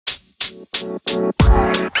Hi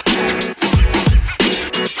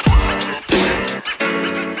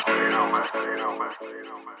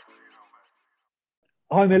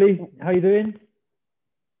Millie, how you doing?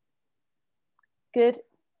 Good.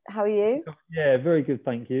 How are you? Yeah, very good,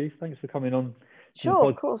 thank you. Thanks for coming on to the Sure,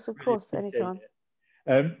 pod. of Really course, appreciate anytime.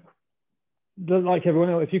 it. Like everyone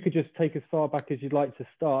else, if you could just take as far back as you'd like to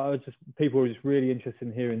start. People are just really interested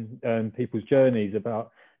in hearing people's journeys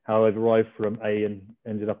about how they've arrived from A and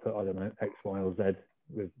ended up at, I don't know, X, Y, or Z,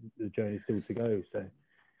 with the journey still to go. So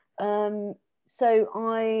Um, so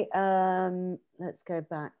let's go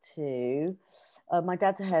back to my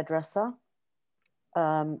dad's a hairdresser.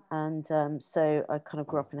 And so I kind of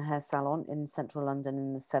grew up in a hair salon in central London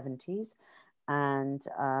in the 70s. And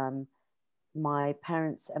my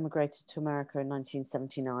parents emigrated to America in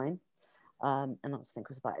 1979. And that was, I think,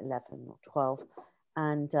 was about 11 or 12.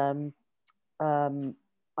 And um,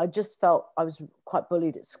 I just felt I was quite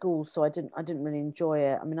bullied at school, so I didn't really enjoy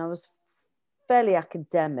it. I mean, I was fairly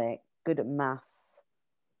academic, good at maths,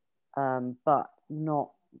 but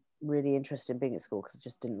not really interested in being at school because I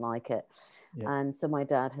just didn't like it. yeah, And so my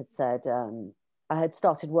dad had said, I had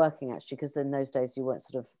started working actually, because in those days you weren't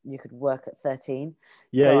sort of, you could work at 13.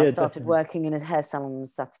 yeah, So I yeah, started definitely. working in a hair salon on a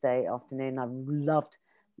Saturday afternoon. I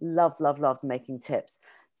loved making tips.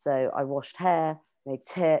 So I washed hair, made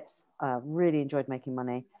tips, really enjoyed making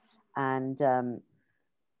money. And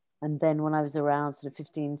and then when I was around sort of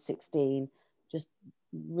 15, 16, just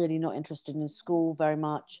really not interested in school very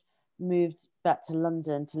much, moved back to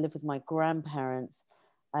London to live with my grandparents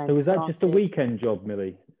So and was that just a started. weekend job,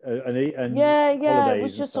 Millie, and Yeah, it holidays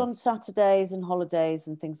was and just stuff? on Saturdays and holidays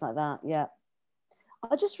and things like that. Yeah.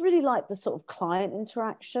 I just really liked the sort of client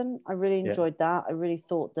interaction. I really Yeah. enjoyed that. I really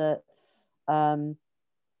thought that um,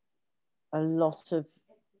 a lot of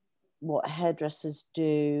what hairdressers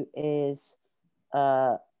do is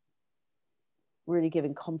uh, really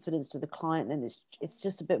giving confidence to the client, and it's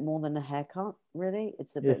just a bit more than a haircut, really.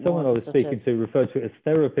 It's a Yeah, bit more someone of I a was sort of, speaking to referred to it as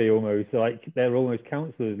therapy almost, like they're almost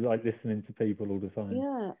counselors, like listening to people all the time.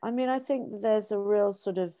 yeah, I mean, I think that there's a real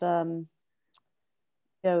sort of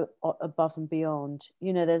above and beyond.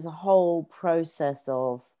 There's a whole process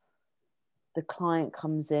of the client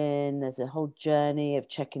comes in, there's a whole journey of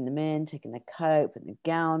checking them in, taking their coat, putting the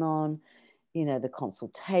gown on, the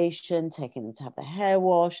consultation, taking them to have their hair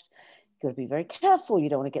washed. You've got to be very careful. You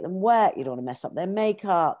don't want to get them wet. You don't want to mess up their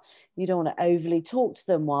makeup. You don't want to overly talk to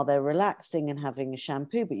them while they're relaxing and having a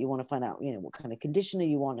shampoo, but you want to find out, what kind of conditioner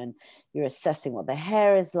you want. And you're assessing what their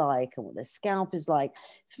hair is like and what their scalp is like.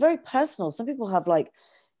 It's very personal. Some people have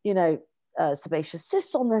you know, sebaceous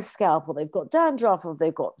cysts on their scalp, or they've got dandruff, or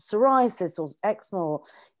they've got psoriasis or eczema, or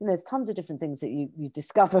there's tons of different things that you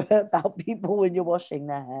discover about people when you're washing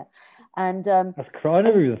their hair. and um That's crazy. I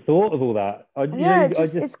never and even thought of all that. yeah, I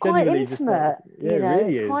just it's quite genuinely just like, intimate. yeah, it really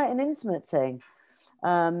It's is. quite an intimate thing.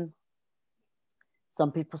 um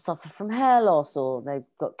some people suffer from hair loss, or they've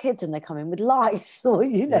got kids and they come in with lice, or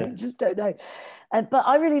Yeah, you just don't know. But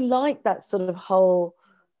I really like that sort of whole,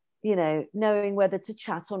 knowing whether to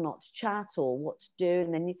chat or not to chat, or what to do.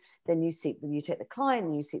 And then you take the client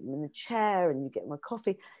and you seat them in the chair and you get them a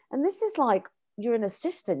coffee. And this is like, you're an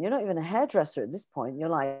assistant. You're not even a hairdresser at this point.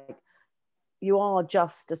 You are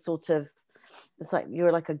just a sort of, it's like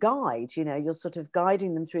you're like a guide. You're sort of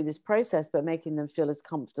guiding them through this process, but making them feel as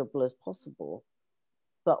comfortable as possible,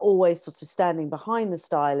 but always sort of standing behind the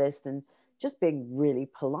stylist and just being really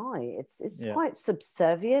polite. It's yeah, quite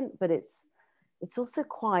subservient, but it's also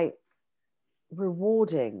quite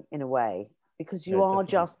rewarding in a way, because yeah, you are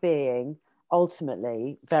definitely. just being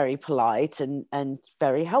ultimately very polite and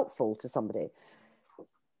very helpful to somebody,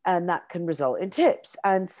 and that can result in tips.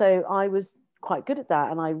 And so I was quite good at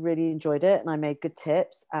that, and I really enjoyed it, and I made good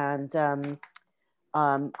tips. And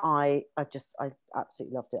I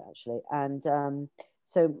absolutely loved it, actually. And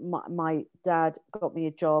so my dad got me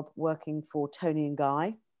a job working for Tony and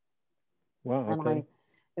Guy, Wow. and Okay. I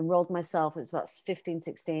enrolled myself, it was about 15,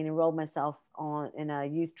 16, enrolled myself in a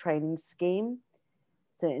youth training scheme.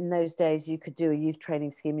 So in those days, you could do a youth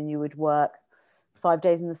training scheme, and you would work 5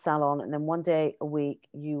 days in the salon, and then 1 day a week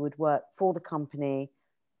you would work for the company,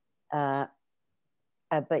 uh,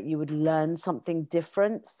 but you would learn something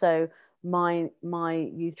different. So my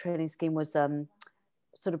youth training scheme was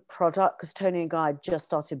sort of product, because Tony and Guy had just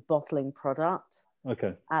started bottling product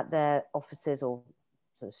Okay. at their offices, or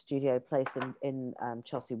sort of studio place in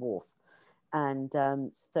Chelsea Wharf. And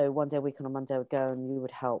so 1 day a week on a Monday I would go, and you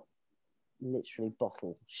would help literally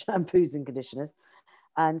bottle shampoos and conditioners.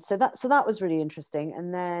 And so that was really interesting.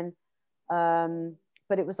 And then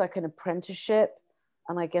but it was like an apprenticeship,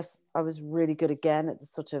 and I guess I was really good again at the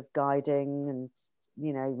sort of guiding and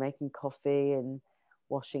you know, making coffee and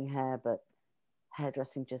washing hair, but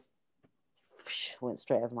hairdressing just went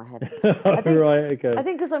straight over my head. I think, right, okay. I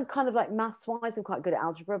think because I'm kind of like maths wise, I'm quite good at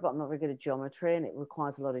algebra, but I'm not very good at geometry, and it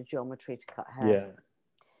requires a lot of geometry to cut hair. Yeah.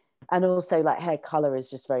 And also, like, hair color is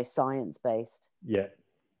just very science based. Yeah.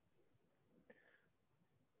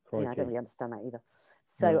 Yeah, I don't really understand that either.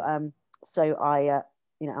 No. So I,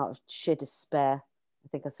 you know, out of sheer despair, I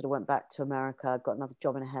think I sort of went back to America, got another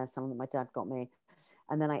job in a hair salon that my dad got me,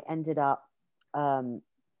 and then I ended up moving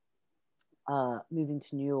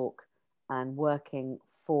to New York and working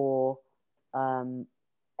for a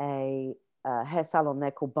hair salon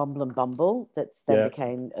there called Bumble and Bumble. That's then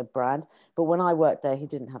became a brand. But when I worked there, he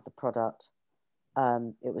didn't have the product.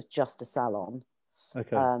 It was just a salon.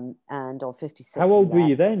 Okay. And on 56. How old were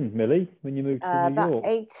you then, Millie, when you moved to New about York?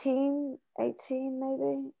 18 maybe.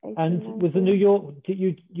 18, and 19. was the New York,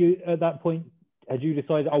 you at that point, had you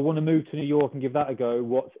decided I want to move to New York and give that a go?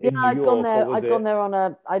 What's in New York? I'd gone there on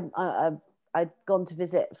a, I'd gone to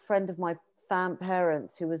visit a friend of my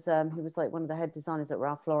parents who was like one of the head designers at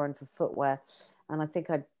Ralph Lauren for footwear. And I think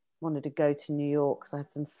I wanted to go to New York because I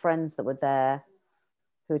had some friends that were there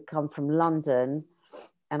who had come from London.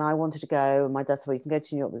 And I wanted to go, and my dad said, well, you can go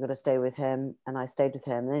to New York, we've got to stay with him. And I stayed with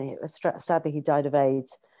him. And then sadly, he died of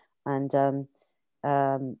AIDS. And there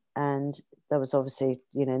was obviously,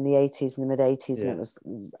 you know, in the 80s, in the mid 80s, and it was,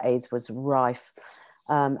 AIDS was rife.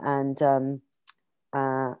 But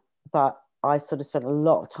I sort of spent a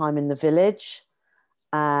lot of time in the village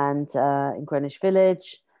and in Greenwich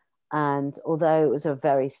Village. And although it was a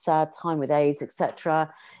very sad time with AIDS,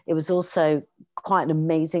 etc., it was also quite an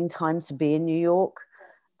amazing time to be in New York.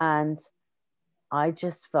 And I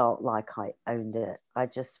just felt like I owned it. I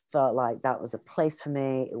just felt like that was a place for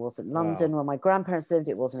me. It wasn't London where my grandparents lived.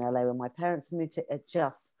 It wasn't LA where my parents moved to. I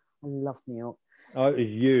loved New York. Oh, it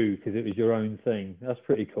was you, because it was your own thing. That's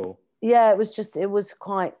pretty cool. Yeah, it was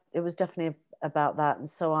definitely about that. And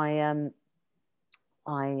so I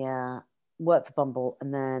worked for Bumble,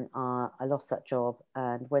 and then I lost that job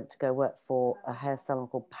and went to go work for a hair salon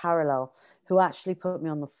called Parallel, who actually put me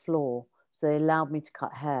on the floor. So they allowed me to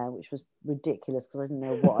cut hair, which was ridiculous because I didn't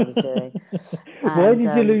know what I was doing. Why did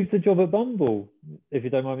you lose the job at Bumble, if you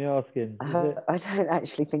don't mind me asking? I don't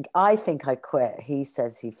actually think. I think I quit. He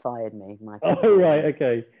says he fired me. Oh, right,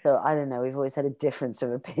 okay. So I don't know. We've always had a difference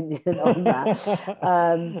of opinion on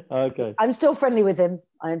that. Okay. I'm still friendly with him.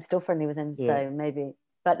 So maybe.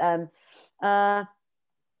 But I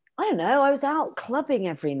don't know. I was out clubbing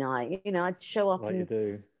every night. You know, I'd show up like you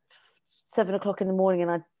do. 7 o'clock in the morning, and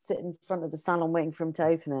I'd sit in front of the salon waiting for him to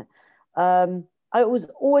open it. I was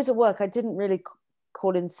always at work. I didn't really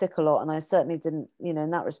call in sick a lot, and I certainly didn't, you know,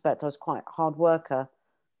 in that respect, I was quite a hard worker.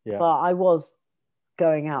 Yeah. But I was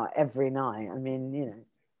going out every night. I mean, you know.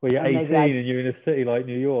 Well, you're 18 and you're in a city like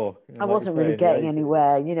New York. I wasn't really getting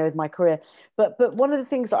anywhere, you know, with my career. But one of the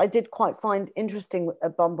things that I did quite find interesting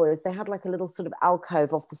at Bumble is they had like a little sort of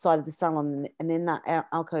alcove off the side of the salon, and in that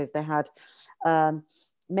alcove they had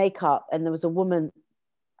makeup, and there was a woman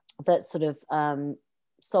that sort of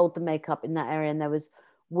sold the makeup in that area, and there was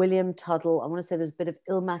William Tuddle. I want to say there's a bit of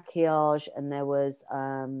Il Maquillage, and there was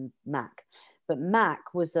MAC. But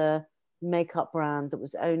MAC was a makeup brand that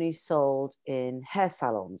was only sold in hair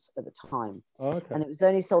salons at the time. And it was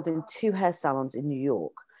only sold in 2 hair salons in New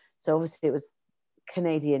York. So obviously it was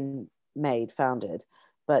Canadian made, founded.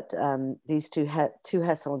 But these two hair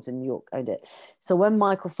salons in New York owned it. So when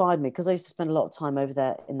Michael fired me, because I used to spend a lot of time over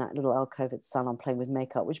there in that little alcove at the salon playing with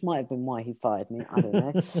makeup, which might have been why he fired me, I don't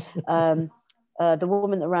know. The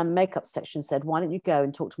woman that ran the makeup section said, why don't you go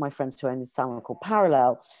and talk to my friends who own this salon called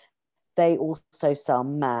Parallel? They also sell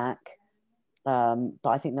MAC, but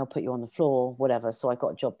I think they'll put you on the floor, whatever. So I got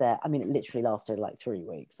a job there. I mean, it literally lasted like 3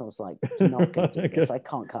 weeks. I was like, I'm not going to do this. I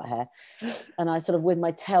can't cut hair. And I sort of, with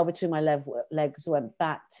my tail between my legs, went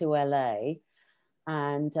back to LA.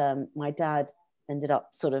 And my dad ended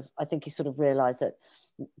up I think he sort of realized that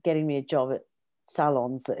getting me a job at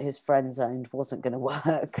salons that his friends owned wasn't going to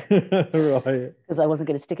work. Right. Because I wasn't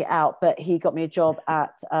going to stick it out. But he got me a job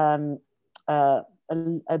at a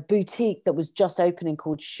boutique that was just opening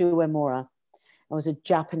called Shu Uemura. It was a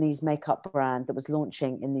Japanese makeup brand that was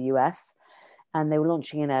launching in the US, and they were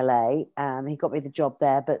launching in LA. He got me the job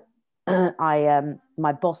there, but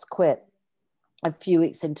my boss quit a few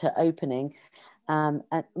weeks into opening, and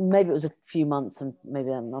maybe it was a few months, and maybe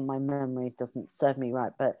my memory doesn't serve me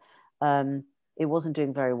right, but it wasn't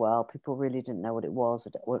doing very well. People really didn't know what it was,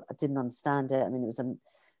 or I didn't understand it. I mean, it was a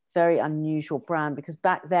very unusual brand, because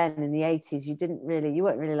back then in the 80s, you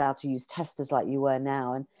weren't really allowed to use testers like you were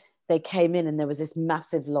now. And they came in and there was this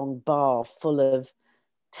massive long bar full of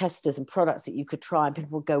testers and products that you could try, and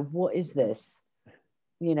people would go, what is this?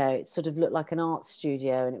 You know, it sort of looked like an art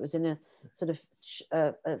studio, and it was in a sort of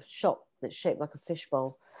a shop that's shaped like a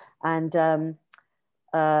fishbowl. And that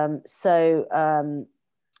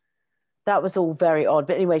was all very odd.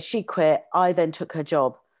 But anyway, she quit. I then took her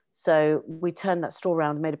job. So we turned that store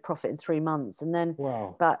around and made a profit in 3 months. And then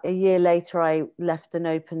about a year later, I left and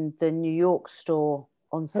opened the New York store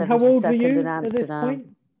on 72nd in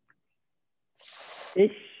Amsterdam.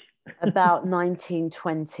 Ish. About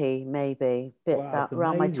 1920, maybe, about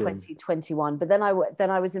around my 2021. But then I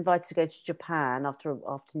was invited to go to Japan after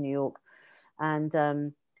New York, and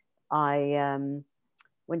I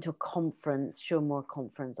went to a conference, Schumacher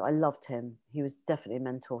conference. I loved him. He was definitely a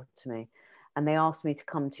mentor to me. And they asked me to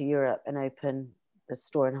come to Europe and open a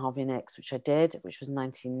store in Harvey Nicks, which I did, which was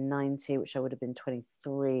 1990, which I would have been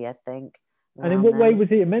 23, I think. And in what way was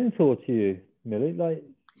he a mentor to you, Millie? Like,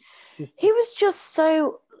 he was just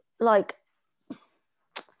so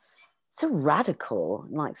so radical,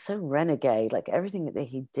 like so renegade. Like everything that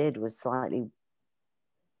he did was slightly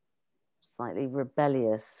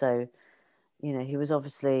rebellious. So, you know, he was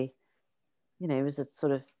obviously, you know, he was a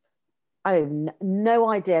sort of, I have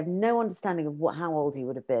no idea, I have no understanding of how old he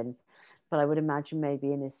would have been, but I would imagine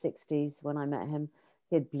maybe in his 60s when I met him.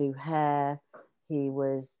 He had blue hair. He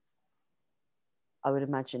was, I would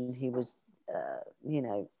imagine he was, you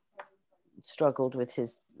know, struggled with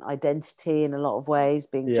his identity in a lot of ways,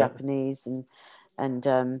 being Japanese and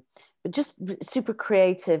but just super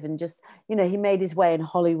creative, and just, you know, he made his way in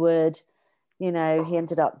Hollywood. You know, he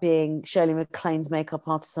ended up being Shirley MacLaine's makeup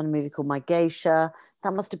artist on a movie called My Geisha.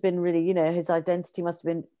 That must have been really, you know, his identity must have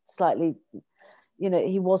been slightly, you know,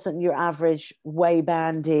 he wasn't your average Way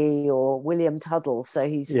Bandy or William Tuttle, so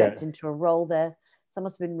he stepped into a role there. So that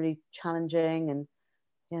must have been really challenging, and,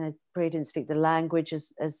 you know, Brie didn't speak the language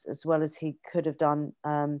as well as he could have done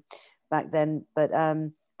back then. But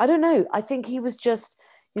I don't know. I think he was just,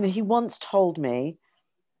 you know, he once told me,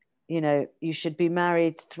 you know, you should be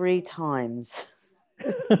married 3 times.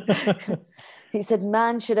 He said,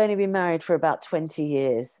 man should only be married for about 20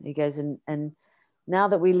 years. He goes, and now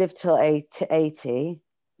that we live till 80,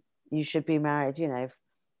 you should be married, you know,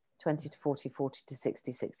 20 to 40, 40 to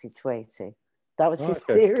 60, 60 to 80. That was his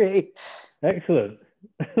theory. Excellent.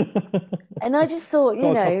 And I just thought,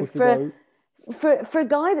 you know, for a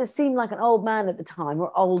guy that seemed like an old man at the time,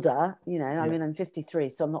 or older, you know, I mean, I'm 53,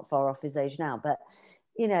 so I'm not far off his age now, but,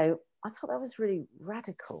 you know, I thought that was really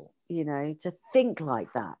radical, you know, to think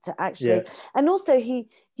like that, to actually, and also he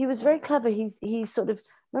was very clever. He sort of,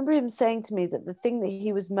 remember him saying to me that the thing that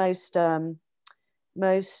he was most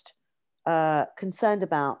concerned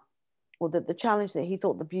about, or that the challenge that he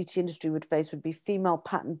thought the beauty industry would face, would be female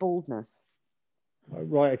pattern baldness.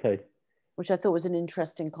 Right, okay. Which I thought was an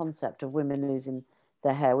interesting concept of women losing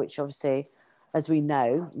their hair, which obviously, as we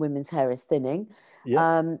know, women's hair is thinning.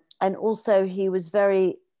 And also he was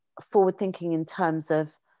very forward thinking in terms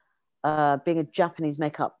of being a Japanese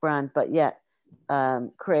makeup brand, but yet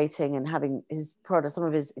creating and having his products, some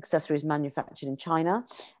of his accessories manufactured in China,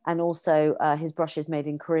 and also his brushes made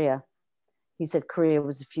in Korea. He said Korea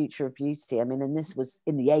was the future of beauty. I mean, and this was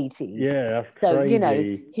in the 80s. Yeah, that's so crazy. You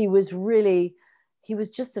know, he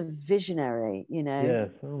was just a visionary, you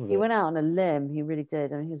know. He went out on a limb. He really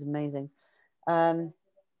did. I mean, he was amazing.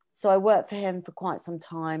 So I worked for him for quite some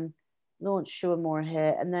time, launched Schumacher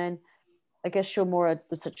here. And then I guess Schumacher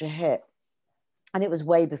was such a hit. And it was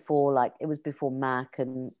way before, like, it was before MAC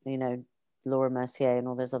and, you know, Laura Mercier and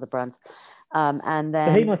all those other brands. And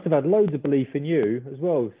then... So he must have had loads of belief in you as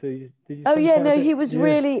well. So did you... Oh, yeah, no, he was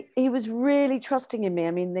really trusting in me.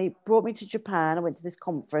 I mean, they brought me to Japan. I went to this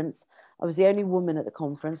conference. I was the only woman at the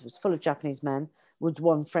conference. It was full of Japanese men, with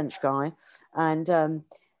one French guy. And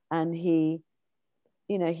he,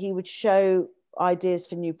 you know, he would show ideas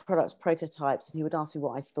for new products, prototypes, and he would ask me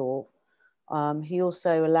what I thought. He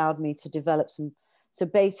also allowed me to develop some. So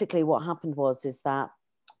basically what happened is that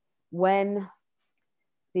when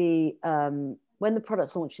the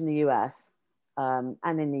products launched in the US and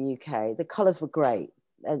in the UK, the colors were great.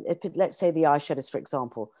 Let's say the eyeshadows, for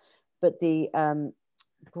example, but the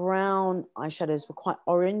brown eyeshadows were quite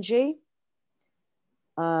orangey,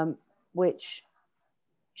 which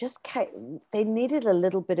just they needed a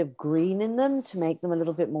little bit of green in them to make them a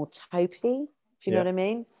little bit more taupey, if you know what I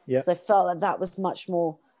mean. Because I felt that was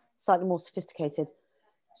slightly more sophisticated.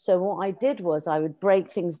 So what I did was I would break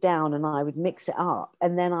things down and I would mix it up,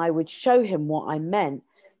 and then I would show him what I meant.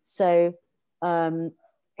 So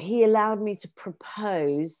he allowed me to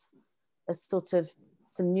propose a sort of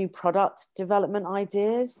some new product development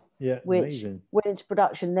ideas, which went into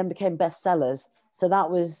production, then became bestsellers. So that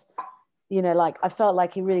was you know, like I felt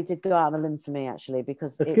like he really did go out on a limb for me, actually,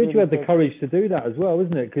 because It's it good you really had the did. courage to do that as well,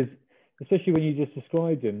 isn't it? Because especially when you just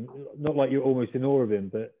described him, not like you're almost in awe of him,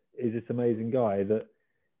 but he's this amazing guy that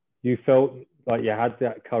you felt like you had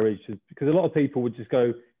that courage to, because a lot of people would just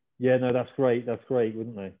go, yeah, no, that's great,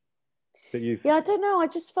 wouldn't they? But you, Yeah, I don't know. I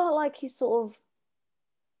just felt like he sort of,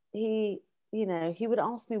 he, you know, he would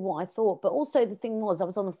ask me what I thought. But also the thing was, I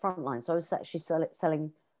was on the front line. So I was actually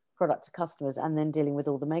selling product to customers and then dealing with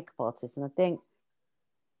all the makeup artists. And I think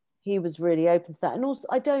he was really open to that. And also,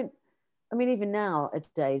 I mean, even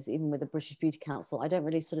nowadays, even with the British Beauty Council, I don't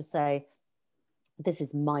really sort of say, this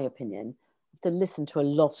is my opinion. I have to listen to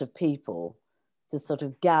a lot of people to sort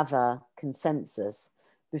of gather consensus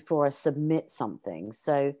before I submit something.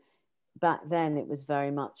 So back then it was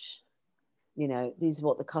very much, you know, these are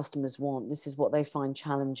what the customers want. This is what they find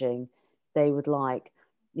challenging. They would like,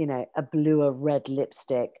 you know, a blue or red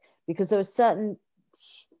lipstick, because there were certain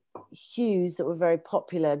hues that were very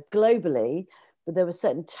popular globally, but there were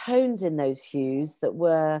certain tones in those hues that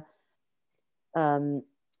were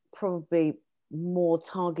probably more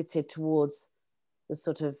targeted towards the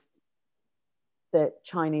sort of the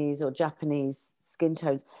Chinese or Japanese skin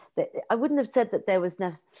tones. That I wouldn't have said that there was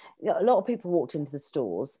you know, a lot of people walked into the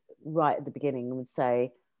stores right at the beginning and would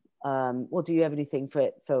say, well, do you have anything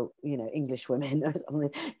for you know, English women or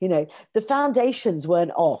something? You know, the foundations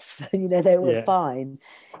weren't off, you know, they were fine.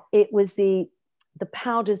 It was the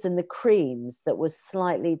powders and the creams that was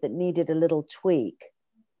slightly, that needed a little tweak.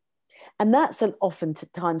 And that's often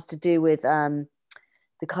times to do with the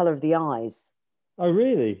color of the eyes. oh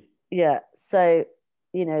really? Yeah. So,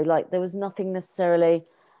 you know, like there was nothing necessarily,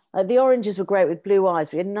 the oranges were great with blue eyes,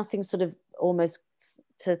 but we had nothing sort of almost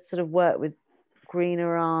to sort of work with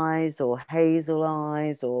greener eyes or hazel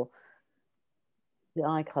eyes or the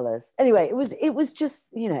eye colors. Anyway, it was just,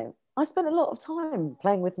 you know, I spent a lot of time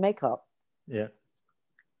playing with makeup. Yeah.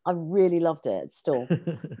 I really loved it. It's still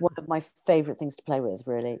one of my favorite things to play with,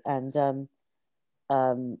 really. And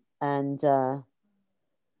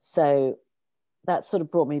so that sort of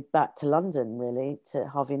brought me back to London, really, to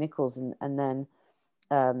Harvey Nichols, and then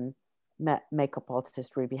met makeup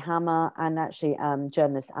artist Ruby Hammer and actually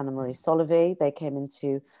journalist Anna Marie Solovey. They came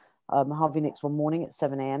into Harvey Nichols one morning at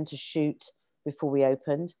 7 a.m. to shoot before we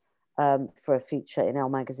opened for a feature in Elle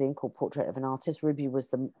magazine called Portrait of an Artist. Ruby was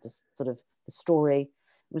the sort of the story.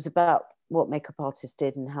 It was about what makeup artists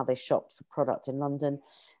did and how they shopped for product in London.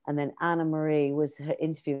 And then Anna Marie was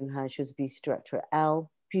interviewing her. She was a beauty director at Elle,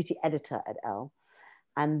 beauty editor at Elle.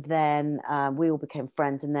 And then we all became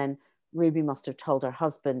friends. And then Ruby must have told her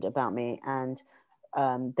husband about me, and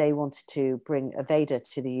they wanted to bring Aveda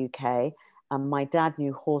to the UK. And my dad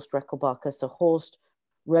knew Horst Rechelbacher, so Horst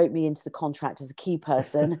wrote me into the contract as a key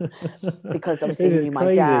person because obviously he knew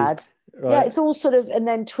my dad. Right. Yeah, it's all sort of, and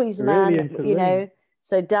then Tweezerman, really, you know,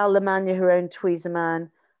 so Dal Lamagna, who owned Tweezerman,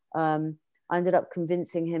 I ended up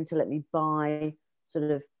convincing him to let me buy sort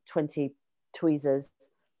of 20 tweezers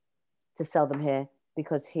to sell them here,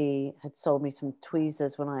 because he had sold me some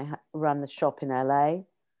tweezers when I ran the shop in LA.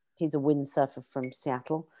 He's a windsurfer from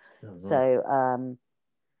Seattle. Oh, right. So,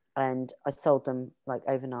 and I sold them like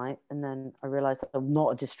overnight. And then I realized I'm not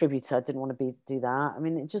a distributor. I didn't want to do that. I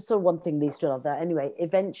mean, it just sort of one thing leads to another. Anyway,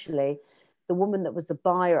 eventually, the woman that was the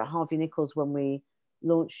buyer at Harvey Nichols when we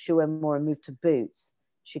launched Shu More and moved to Boots,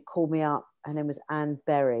 she called me up. Her name was Anne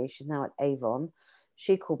Berry. She's now at Avon.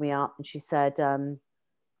 She called me up and she said,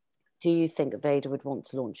 do you think Aveda would want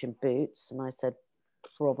to launch in Boots? And I said,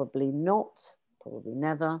 probably not, probably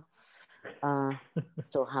never.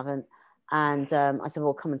 Still haven't. And I said,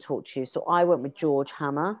 well, come and talk to you. So I went with George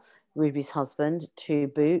Hammer, Ruby's husband, to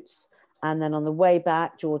Boots. And then on the way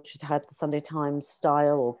back, George had the Sunday Times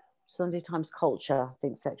Style or Sunday Times Culture, I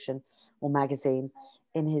think, section or magazine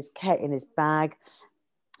in his bag.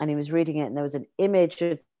 And he was reading it, and there was an image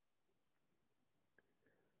of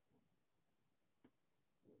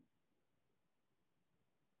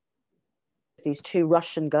these two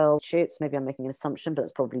Russian girl shoots. Maybe I'm making an assumption, but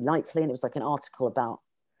it's probably likely. And it was like an article about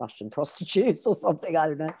Russian prostitutes or something, I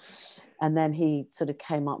don't know. And then he sort of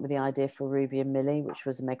came up with the idea for Ruby and Millie, which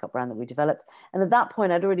was a makeup brand that we developed. And at that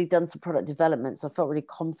point, I'd already done some product development, so I felt really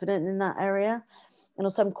confident in that area. And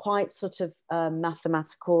also I'm quite sort of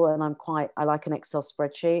mathematical, and I like an Excel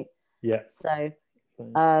spreadsheet. Yeah. So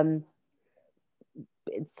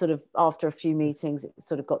it sort of, after a few meetings, it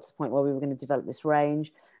sort of got to the point where we were going to develop this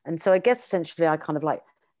range. And so I guess essentially I kind of like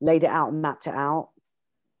laid it out and mapped it out.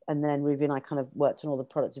 And then Ruby and I kind of worked on all the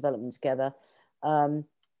product development together.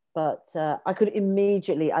 But I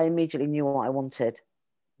immediately knew what I wanted.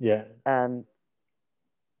 Yeah. And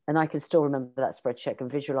I can still remember that spreadsheet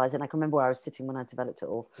and visualize it. And I can remember where I was sitting when I developed it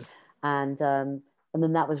all. And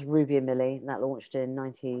then that was Ruby and Millie, and that launched in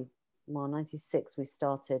 96 we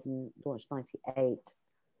started, and launched 98.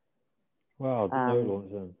 Wow, I didn't know it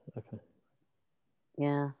launched then. Okay.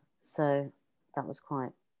 Yeah, so that was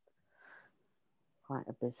quite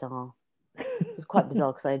a bizarre. It was quite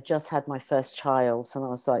bizarre because I had just had my first child, so that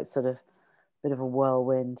was like sort of a bit of a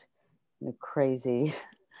whirlwind, crazy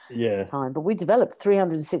time. But we developed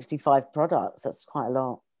 365 products. That's quite a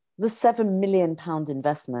lot. It was a £7 million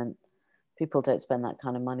investment. People don't spend that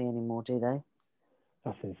kind of money anymore, do they?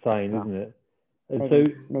 That's insane, isn't it?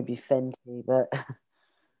 And maybe Fenty, but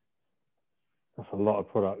that's a lot of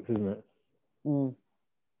products, isn't it? Mm.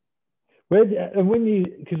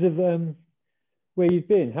 Because of where you've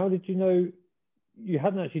been, how did you know you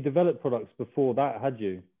hadn't actually developed products before that, had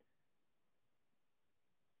you?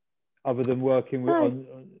 Other than working with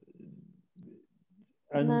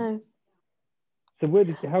no. So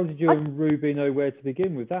how did you and Ruby know where to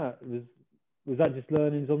begin with that? Was that just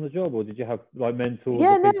learnings on the job, or did you have like mentors?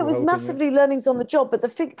 Yeah, no, it was massively learnings on the job. But the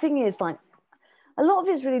thing is, like, a lot of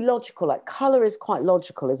it is really logical. Like, color is quite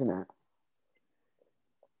logical, isn't it?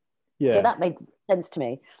 Yeah. So that made sense to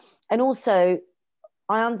me. And also,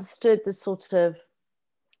 I understood the sort of,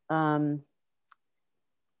 I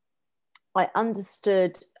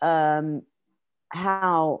understood how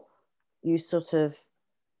you sort of,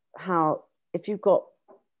 how if you've got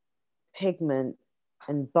pigment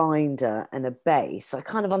and binder and a base, I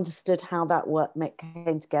kind of understood how that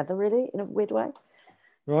came together, really, in a weird way.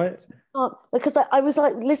 Right. Because I was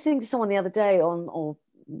like listening to someone the other day or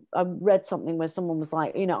I read something where someone was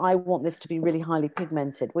like, I want this to be really highly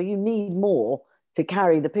pigmented. Well, you need more to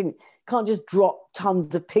carry the pigment. You can't just drop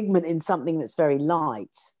tons of pigment in something that's very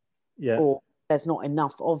light. Yeah. Or there's not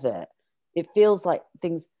enough of it. It feels like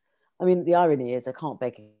things, I mean, the irony is I can't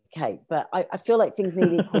bake a cake, but I feel like things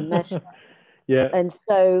need equal measure. Yeah. And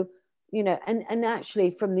so, and actually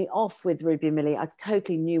from the off with Ruby and Millie, I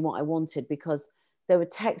totally knew what I wanted, because there were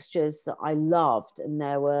textures that I loved and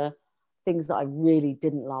there were things that I really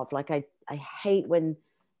didn't love. Like I hate when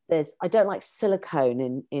I don't like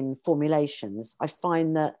silicone in formulations. I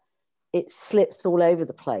find that it slips all over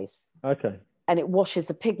the place. Okay. And it washes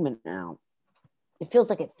the pigment out. It feels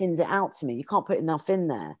like it thins it out to me. You can't put enough in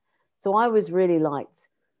there. So I was really liked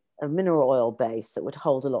a mineral oil base that would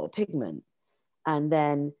hold a lot of pigment. And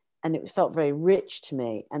it felt very rich to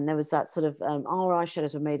me. And there was that sort of, our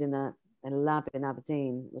eyeshadows were made in a lab in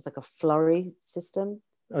Aberdeen. It was like a flurry system.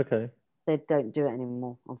 Okay. They don't do it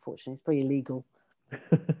anymore, unfortunately. It's pretty illegal.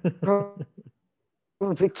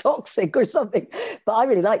 Probably toxic or something. But I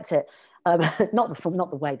really liked it. Not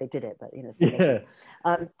the way they did it, but Yeah.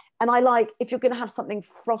 And I like, if you're going to have something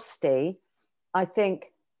frosty, I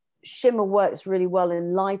think shimmer works really well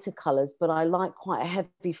in lighter colors, but I like quite a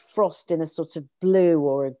heavy frost in a sort of blue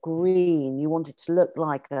or a green. You want it to look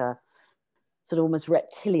like a sort of almost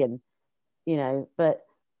reptilian, but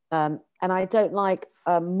and I don't like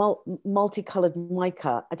multicolored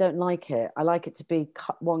mica. I don't like it. I like it to be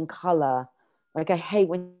one color. Like I hate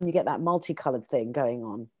when you get that multicolored thing going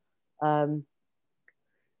on.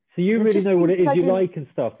 So you really know what it is you like and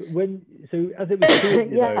stuff. So as it was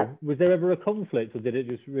created, was there ever a conflict, or did it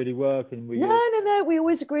just really work? And No. We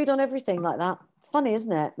always agreed on everything like that. Funny,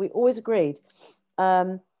 isn't it? We always agreed.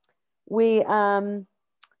 I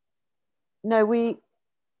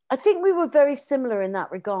think we were very similar in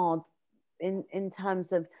that regard, in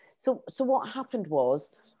terms of. So what happened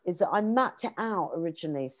is that I mapped it out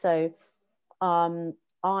originally. So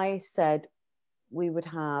I said we would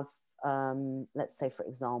have, let's say, for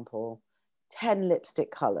example, 10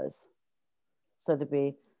 lipstick colors. So there'd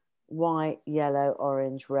be white, yellow,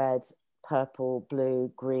 orange, red, purple,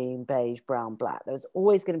 blue, green, beige, brown, black. There was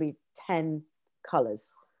always going to be 10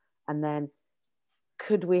 colors. And then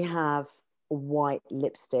could we have a white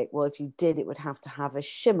lipstick? Well, if you did, it would have to have a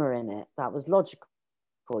shimmer in it. That was logical.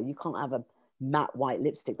 You can't have a matte white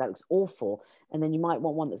lipstick. That looks awful. And then you might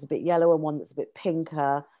want one that's a bit yellow and one that's a bit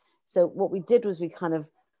pinker. So what we did was we kind of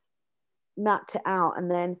mapped it out, and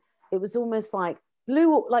then it was almost like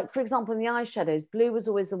blue, like for example in the eyeshadows, blue was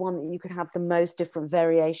always the one that you could have the most different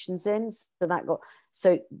variations in.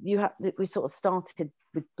 So we sort of started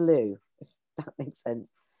with blue, if that makes sense.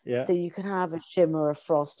 Yeah. So you could have a shimmer, a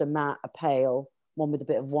frost, a matte, a pale, one with a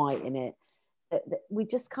bit of white in it. We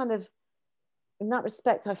just kind of, in that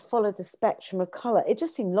respect, I followed the spectrum of color. It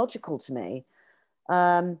just seemed logical to me.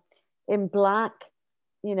 In black,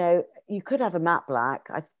 you could have a matte black,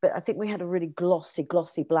 but I think we had a really glossy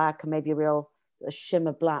black, and maybe a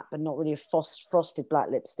shimmer black, but not really a frosted black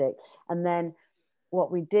lipstick. And then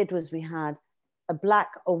what we did was we had a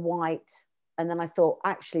black, a white, And then I thought,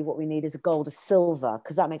 actually, what we need is a gold or silver,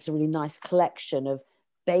 because that makes a really nice collection of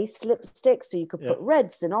base lipsticks. So you could put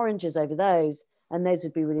reds and oranges over those, and those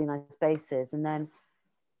would be really nice bases. And then,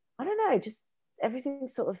 I don't know, just everything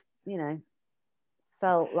sort of, you know,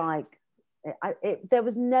 felt like there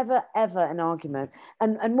was never, ever an argument.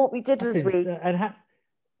 And what we did was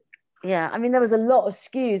yeah, I mean, there was a lot of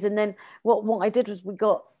SKUs. And then what I did was we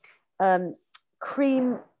got not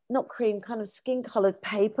cream, kind of skin colored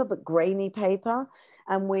paper, but grainy paper.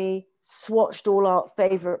 And we swatched all our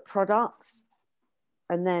favorite products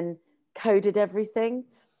and then coded everything.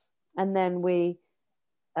 And then we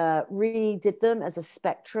redid them as a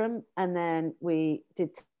spectrum. And then we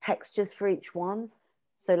did textures for each one.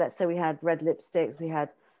 So let's say we had red lipsticks, we had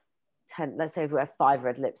 10, let's say we had 5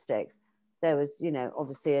 red lipsticks. There was, you know,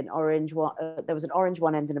 obviously an orange one, there was an orange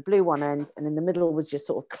one end and a blue one end, and in the middle was just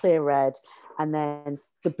sort of clear red. And then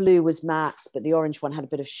the blue was matte, but the orange one had a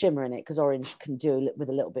bit of shimmer in it, because orange can do with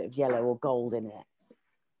a little bit of yellow or gold in it.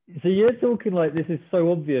 So you're talking like this is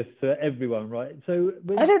so obvious to everyone, right? So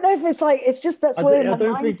I don't know if it's like, it's just that's where my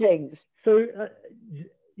mind thinks. So, you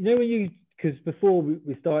know, when you, because before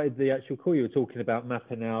we started the actual call, you were talking about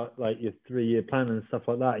mapping out like your 3-year plan and stuff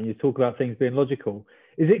like that, and you talk about things being logical.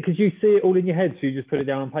 Is it because you see it all in your head, so you just put it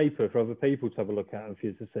down on paper for other people to have a look at and for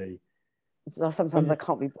you to see? Well, sometimes I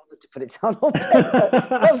can't be bothered to put it down on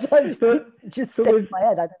paper. Sometimes just stay in my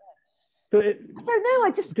head. I don't know. I don't know.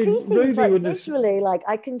 I just see things like visually. Like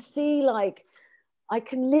I can see, like I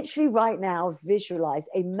can literally right now visualize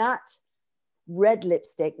a matte red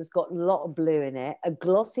lipstick that's got a lot of blue in it, a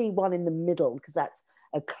glossy one in the middle, because that's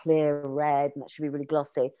a clear red and that should be really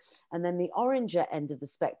glossy. And then the oranger end of the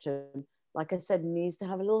spectrum, like I said, needs to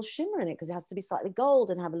have a little shimmer in it because it has to be slightly gold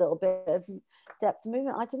and have a little bit of depth of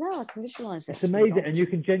movement. I don't know. I can visualize it. It's amazing, and you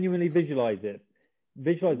can genuinely visualize it.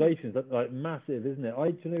 Visualization is like massive, isn't it?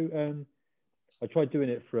 I tried doing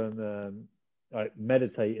it from like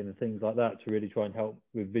meditating and things like that to really try and help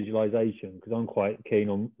with visualization, because I'm quite keen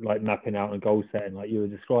on like mapping out and goal setting, like you were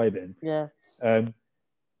describing. Yeah.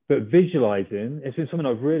 But visualizing, it's been something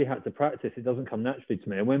I've really had to practice. It doesn't come naturally to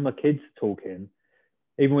me. And when my kids are talking,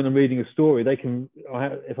 even when I'm reading a story,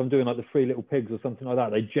 if I'm doing like the 3 Little Pigs or something like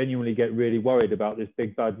that, they genuinely get really worried about this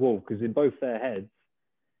big bad wolf, because in both their heads,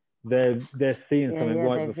 they're seeing something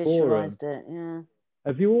right before them. It, yeah.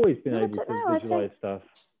 Have you always been able to visualize stuff?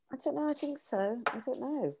 I don't know. I think so. I don't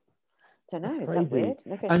know. Is that weird?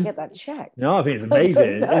 Maybe I should get that checked. No, I think it's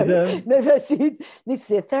amazing. Maybe I need to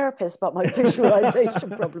see a therapist about my visualization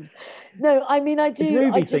problems. No, I mean, I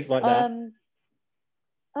do. I just think like that.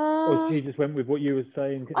 Or she just went with what you were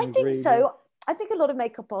saying? I think so. I think a lot of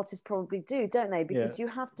makeup artists probably do, don't they? Because you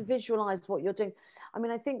have to visualize what you're doing. I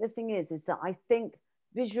mean, I think the thing is that I think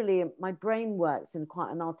visually my brain works in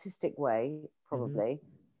quite an artistic way, probably,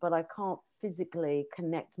 but I can't physically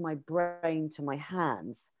connect my brain to my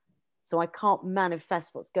hands. So I can't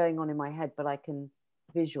manifest what's going on in my head, but I can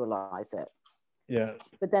visualize it. Yeah.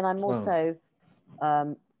 But then I'm also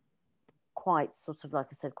quite sort of, like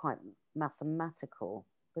I said, quite mathematical.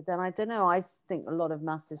 But then I don't know, I think a lot of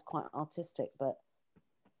maths is quite artistic, but...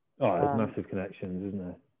 Oh, there's massive connections, isn't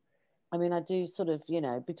there? I mean, I do sort of,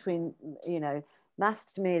 between,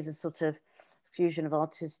 maths to me is a sort of fusion of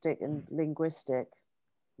artistic and linguistic.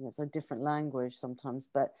 It's a different language sometimes,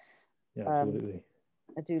 but yeah, absolutely.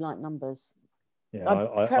 I do like numbers. Yeah,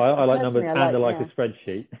 I like numbers, and I like a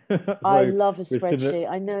spreadsheet. I love a spreadsheet.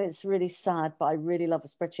 I know it's really sad, but I really love a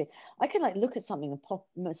spreadsheet. I can like look at something and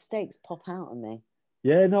mistakes pop out on me.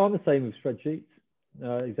 Yeah, no, I'm the same with spreadsheets.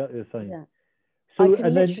 Exactly the same. Yeah. So, I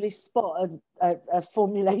can literally spot a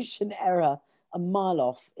formulation error a mile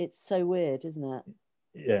off. It's so weird, isn't it?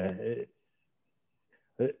 Yeah.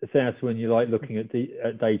 That's when you like looking at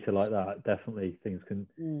data like that. Definitely things can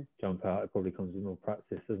jump out. It probably comes with more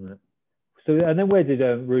practice, doesn't it? So, and then where did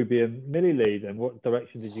Ruby and Millie lead, and what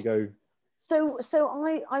direction did you go? So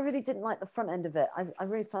I really didn't like the front end of it. I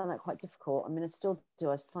really found that quite difficult. I mean, I still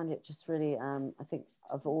do. I find it just really, I think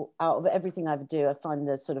out of everything I ever do, I find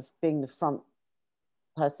the sort of being the front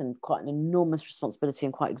person quite an enormous responsibility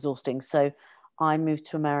and quite exhausting. So I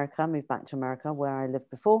moved back to America where I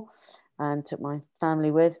lived before, and took my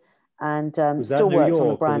family with, and still worked on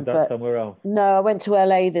the brand. But somewhere else? No, I went to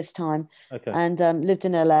LA this time, and lived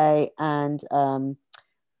in LA, and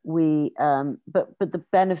but the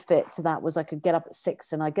benefit to that was I could get up at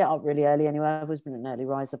 6, and I get up really early anyway. I've always been an early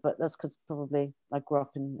riser, but that's because probably I grew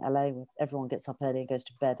up in LA where everyone gets up early and goes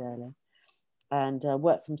to bed early, and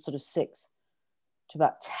worked from sort of 6 to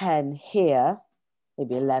about 10 here,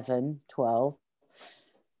 maybe 11, 12.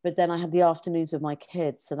 But then I had the afternoons with my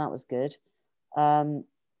kids, so that was good.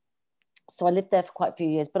 So I lived there for quite a few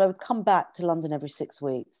years, but I would come back to London every 6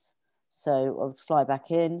 weeks. So I would fly back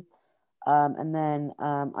in. And then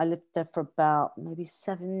I lived there for about maybe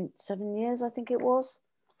seven years, I think it was.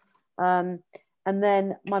 And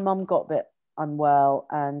then my mum got a bit unwell,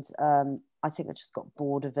 and I think I just got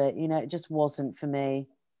bored of it. You know, it just wasn't for me.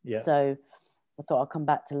 Yeah. So I thought I'll come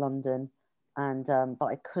back to London, and but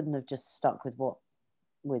I couldn't have just stuck with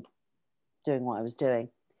doing what I was doing.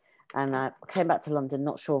 And I came back to London,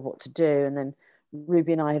 not sure of what to do. And then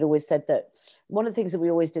Ruby and I had always said that one of the things that we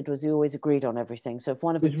always did was we always agreed on everything. So if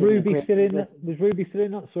one of us didn't agree, was Ruby still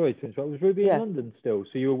in that? Sorry to interrupt. Was Ruby in London still?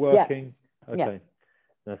 So you were working? Yeah. Okay. Yeah.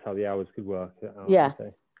 That's how the hours could work. Yeah.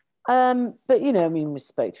 Okay. But you know, I mean, we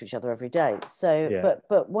spoke to each other every day. So, yeah.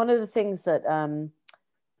 but one of the things that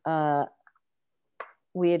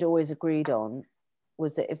we had always agreed on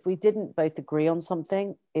was that if we didn't both agree on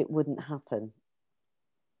something, it wouldn't happen.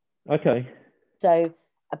 Okay. So,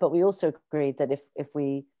 but we also agreed that if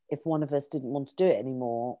one of us didn't want to do it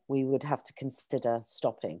anymore, we would have to consider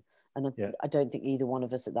stopping. And I don't think either one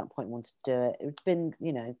of us at that point wanted to do it. It'd been,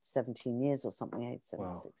 17 years or something,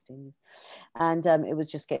 16 years. And it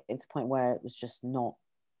was just getting to the point where it was just not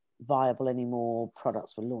viable anymore.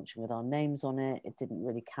 Products were launching with our names on it. It didn't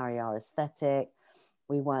really carry our aesthetic.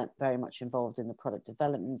 We weren't very much involved in the product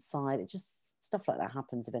development side. It just, stuff like that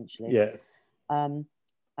happens eventually. Yeah.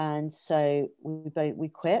 And so we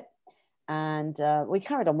quit, and we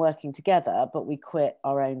carried on working together, but we quit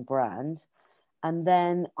our own brand. And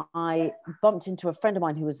then I bumped into a friend of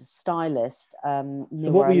mine who was a stylist. So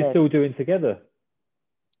what were you still doing together?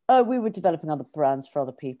 Oh, we were developing other brands for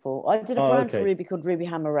other people. I did a brand for Ruby called Ruby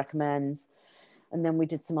Hammer Recommends. And then we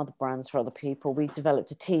did some other brands for other people. We developed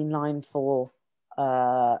a teen line for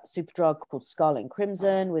Superdrug called Scarlet and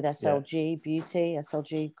Crimson with SLG Beauty,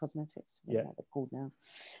 SLG Cosmetics, what they're called now.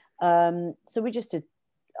 So we just did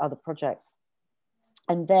other projects.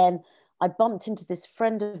 And then I bumped into this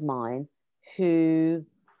friend of mine who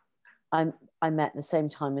I met at the same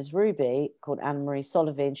time as Ruby, called Anne-Marie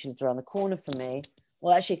Solovey. She lived around the corner from me.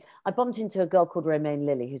 Well, actually, I bumped into a girl called Romaine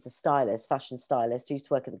Lilly, who's a stylist, fashion stylist, who used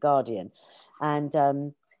to work at The Guardian. And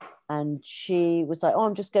she was like, oh,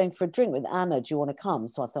 I'm just going for a drink with Anna. Do you want to come?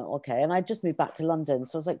 So I thought, okay. And I just moved back to London.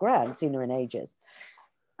 So I was like, great, I hadn't seen her in ages.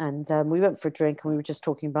 And we went for a drink, and we were just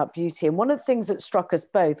talking about beauty. And one of the things that struck us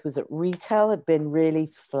both was that retail had been really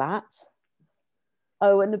flat.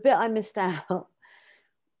 Oh, and the bit I missed out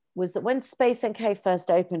was that when Space NK first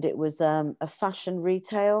opened, it was a fashion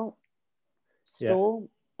retail store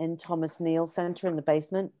in Thomas Neal Centre in the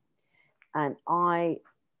basement. And I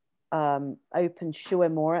opened Shu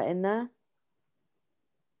Uemura in there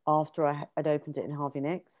after I'd opened it in Harvey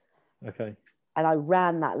Nicks. Okay. And I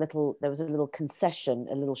ran there was a little concession,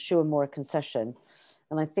 a little Shu Uemura concession.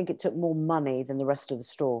 And I think it took more money than the rest of the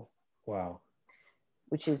store. Wow.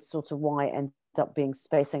 Which is sort of why it ended up being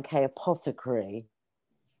Space NK Apothecary.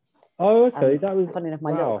 Oh, okay. That was funny enough.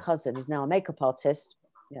 My little cousin, who's now a makeup artist,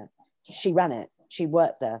 she ran it. She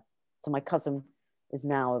worked there. So my cousin is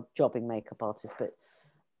now a jobbing makeup artist, but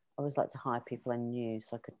I always like to hire people I knew,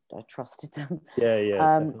 so I trusted them. Yeah,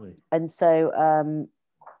 definitely. And so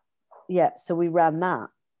so we ran that,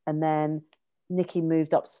 and then Nikki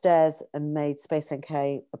moved upstairs and made Space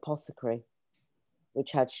NK Apothecary,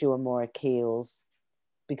 which had Shu Uemura Kiehl's,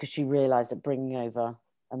 because she realized that bringing over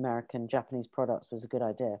Japanese products was a good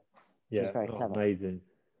idea. She was very clever. Amazing.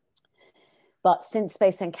 But since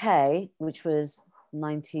Space NK, which was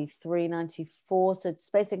 93, 94, so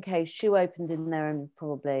Space NK, Shu opened in there in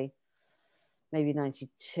probably maybe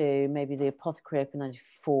 92, maybe the Apothecary opened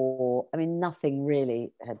 94. I mean, nothing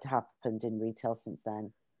really had happened in retail since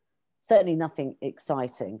then. Certainly nothing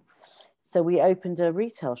exciting. So we opened a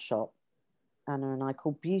retail shop, Anna and I,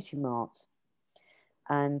 called Beauty Mart.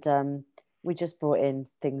 And we just brought in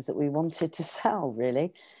things that we wanted to sell,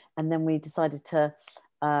 really. And then we decided to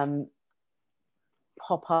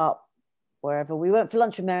pop up wherever. We went for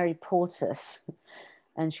lunch with Mary Portas.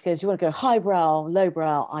 And she goes, you want to go highbrow,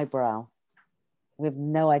 lowbrow, eyebrow? We have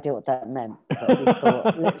no idea what that meant. But we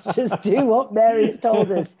thought, let's just do what Mary's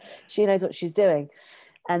told us. She knows what she's doing.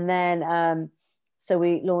 And then, so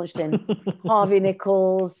we launched in Harvey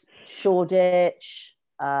Nichols, Shoreditch,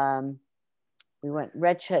 we went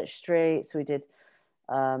Red Church Street. So we did,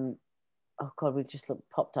 we just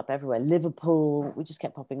popped up everywhere. Liverpool, we just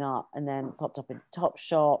kept popping up, and then popped up in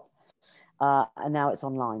Topshop, and now it's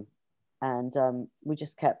online. And we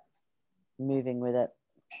just kept moving with it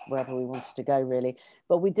wherever we wanted to go, really.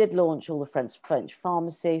 But we did launch all the French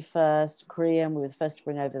pharmacy first, Korean. We were the first to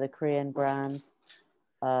bring over the Korean brands.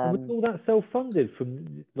 And was all that self-funded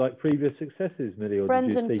from like previous successes, Millie?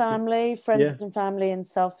 Friends and family and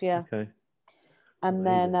stuff, yeah. Okay. And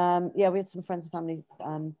then, yeah, we had some friends and family.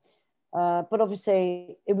 But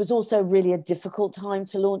obviously, it was also really a difficult time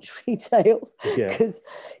to launch retail because,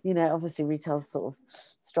 you know, obviously retail's sort of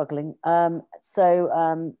struggling.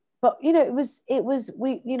 But, you know,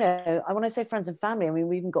 we, you know, when I say friends and family, I mean,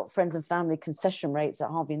 we even got friends and family concession rates at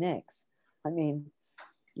Harvey Nicks. I mean,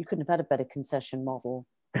 you couldn't have had a better concession model.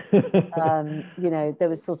 You know, there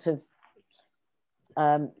was sort of,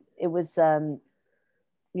 it was,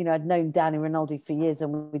 you know, I'd known Danny Rinaldi for years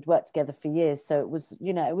and we'd worked together for years. So it was,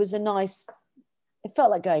 you know, it was a nice, it felt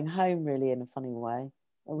like going home really in a funny way.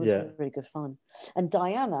 It was really good fun. And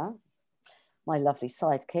Diana, my lovely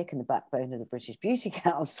sidekick and the backbone of the British Beauty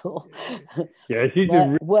Council, she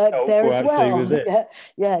worked there as well.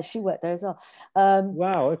 Yeah, she worked there as well.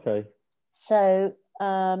 Wow, okay. So,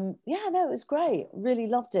 yeah, no, it was great. Really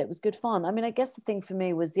loved it. It was good fun. I mean, I guess the thing for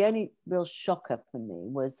me was the only real shocker for me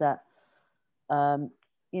was that,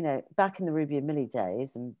 you know, back in the Ruby and Millie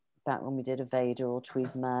days and back when we did Aveda or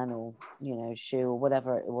Tweezerman or, you know, Shoe or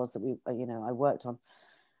whatever it was that we, you know, I worked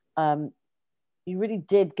on, you really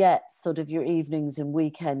did get sort of your evenings and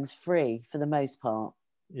weekends free for the most part.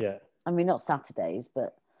 Yeah. I mean, not Saturdays,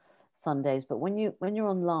 but Sundays. But when you're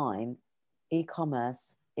online,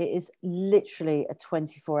 e-commerce, it is literally a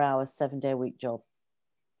 24-hour, 7-day-a-week job.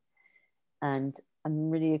 And I'm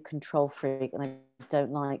really a control freak and I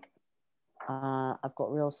don't like, I've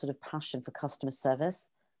got real sort of passion for customer service.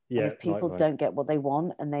 Yeah, and if people don't get what they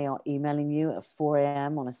want and they are emailing you at 4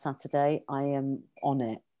 a.m. on a Saturday, I am on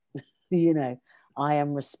it. You know, I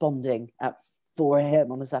am responding at 4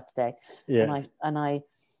 a.m. on a Saturday. Yeah. And I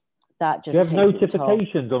that just do you have takes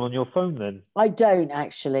notifications on your phone then? I don't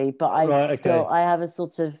actually, but I have a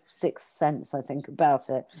sort of sixth sense, I think, about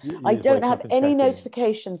it. I don't have any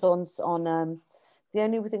notifications on the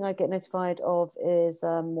only thing I get notified of is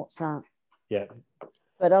WhatsApp. Yeah.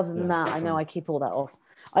 But other than that, I know I keep all that off.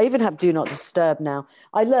 I even have Do Not Disturb now.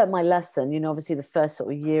 I learned my lesson, you know, obviously the first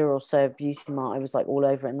sort of year or so of Beauty Mart, I was like all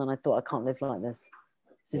over it. And then I thought, I can't live like this.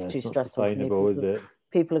 This is too stressful for me.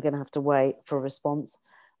 People are going to have to wait for a response.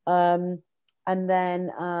 And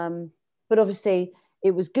then, but obviously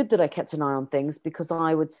it was good that I kept an eye on things because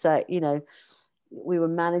I would say, you know, we were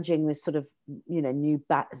managing this sort of, you know, new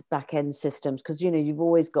back end systems. Cause, you know, you've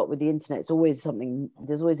always got with the internet, it's always something,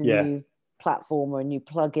 there's always a new platform or a new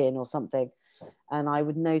plugin or something. And I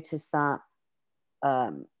would notice that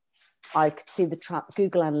I could see the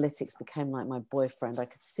Google Analytics became like my boyfriend. I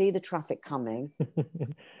could see the traffic coming.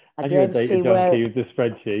 I'd be able to see where with the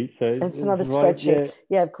spreadsheet. So it's another spreadsheet.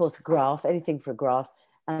 Yeah, of course, a graph, anything for a graph.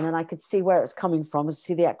 And then I could see where it was coming from, I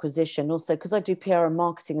see the acquisition. Also, because I do PR and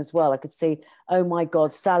marketing as well, I could see, oh my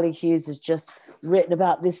God, Sally Hughes has just written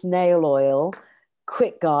about this nail oil.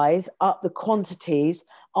 Quick, guys, up the quantities.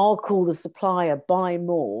 I'll call the supplier, buy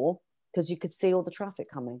more, because you could see all the traffic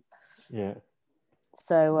coming. Yeah.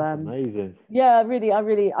 So amazing. Yeah,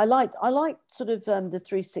 I liked sort of the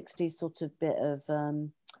 360 sort of bit of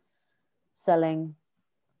selling.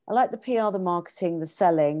 I like the PR, the marketing, the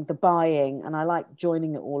selling, the buying, and I like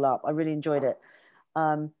joining it all up. I really enjoyed it.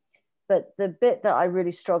 But the bit that I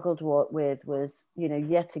really struggled with was, you know,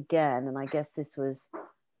 yet again, and I guess this was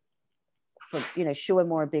from, you know, Shu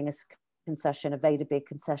Uemura being a concession, Aveda being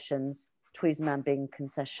concessions, Tweezerman being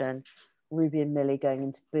concession, Ruby and Millie going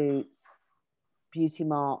into Boots, Beauty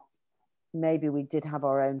Mart. Maybe we did have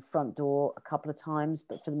our own front door a couple of times,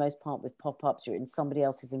 but for the most part with pop-ups, you're in somebody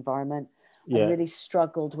else's environment. I really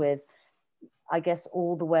struggled with, I guess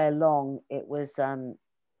all the way along, it was, the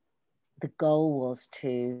goal was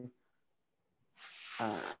to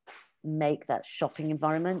make that shopping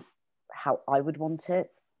environment how I would want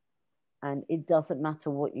it. And it doesn't matter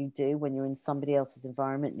what you do when you're in somebody else's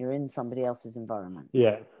environment, you're in somebody else's environment.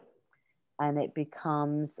 Yeah. And it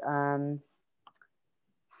becomes,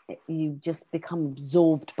 you just become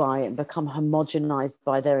absorbed by it and become homogenized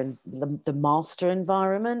by the master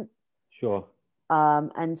environment. Sure.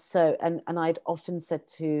 And so, and I'd often said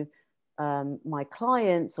to my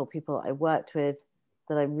clients or people that I worked with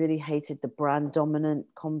that I really hated the brand dominant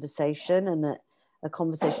conversation, and that a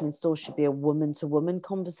conversation in stores should be a woman to woman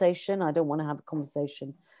conversation. I don't want to have a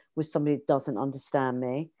conversation with somebody that doesn't understand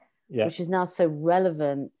me, which is now so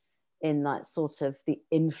relevant in that sort of the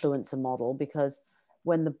influencer model, because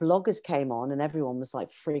when the bloggers came on and everyone was like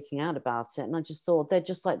freaking out about it, and I just thought they're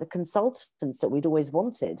just like the consultants that we'd always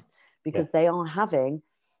wanted, because they are having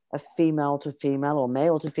a female to female or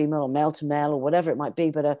male to female or male to male or whatever it might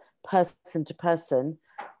be, but a person to person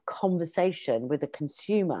conversation with a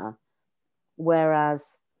consumer.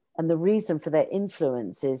 Whereas, and the reason for their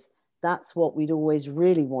influence is that's what we'd always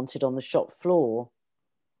really wanted on the shop floor.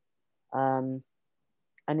 And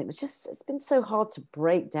And it's been so hard to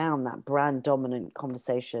break down that brand dominant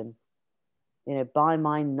conversation, you know, buy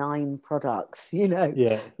my 9 products, you know,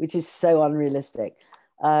 Yeah. which is so unrealistic.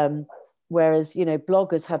 Whereas, you know,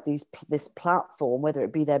 bloggers have this platform, whether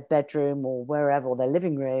it be their bedroom or wherever, or their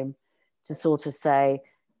living room, to sort of say,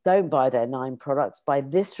 don't buy their 9 products, buy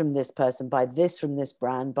this from this person, buy this from this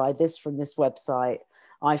brand, buy this from this website.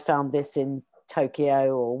 I found this in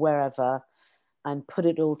Tokyo or wherever, and put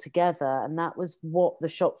it all together. And that was what the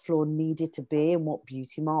shop floor needed to be, and what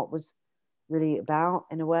Beauty Mart was really about,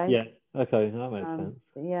 in a way. Yeah. Okay, that makes sense.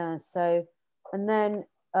 Yeah. So, and then,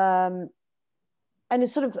 and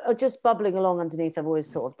it's sort of just bubbling along underneath. I've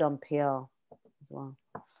always sort of done PR as well,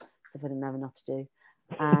 as if I didn't have enough to do.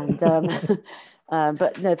 And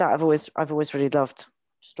but no, that I've always really loved.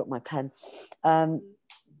 Just dropped my pen. And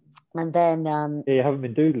then yeah, you haven't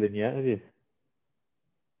been doodling yet, have you?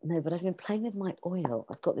 No, but I've been playing with my oil.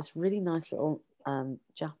 I've got this really nice little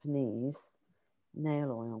Japanese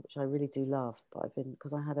nail oil, which I really do love. But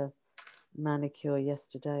because I had a manicure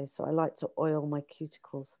yesterday, so I like to oil my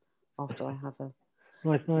cuticles after I have a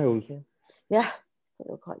nice nails. Manicure. Yeah, they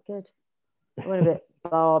look quite good. I went a bit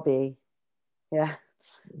Barbie. Yeah, I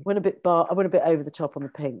went a bit over the top on the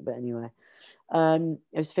pink, but anyway, I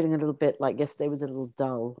was feeling a little bit like yesterday was a little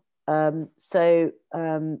dull.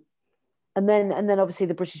 And then obviously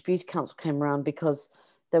the British Beauty Council came around, because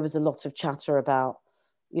there was a lot of chatter about,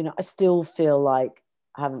 you know, I still feel like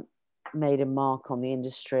I haven't made a mark on the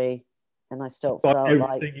industry, and I still felt like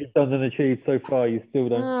everything you've done and achieved so far, you still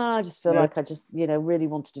don't. I just feel like I just, you know, really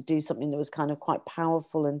wanted to do something that was kind of quite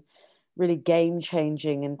powerful and really game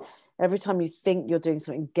changing. And every time you think you're doing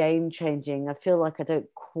something game changing, I feel like I don't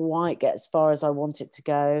quite get as far as I want it to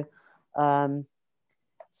go.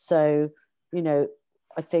 So, you know,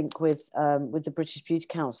 I think with the British Beauty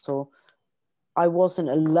Council, I wasn't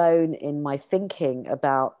alone in my thinking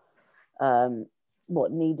about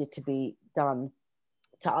what needed to be done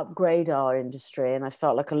to upgrade our industry. And I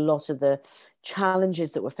felt like a lot of the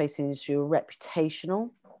challenges that we're facing in the industry were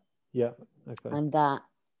reputational. Yeah, okay. And that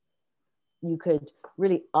you could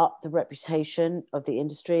really up the reputation of the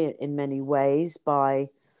industry in many ways by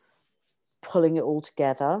pulling it all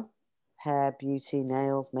together: hair, beauty,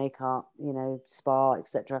 nails, makeup, you know, spa,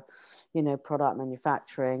 etc., you know, product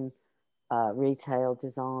manufacturing, retail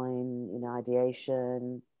design, you know,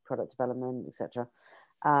 ideation, product development, etc.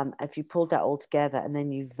 If you pulled that all together and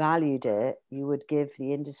then you valued it, you would give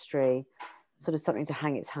the industry sort of something to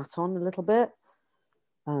hang its hat on a little bit,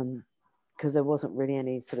 because there wasn't really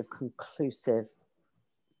any sort of conclusive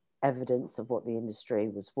evidence of what the industry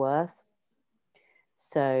was worth.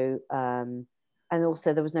 So, and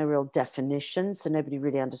also there was no real definition, so nobody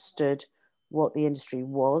really understood what the industry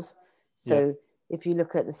was. So if you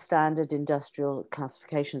look at the standard industrial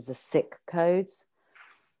classifications, the SIC codes,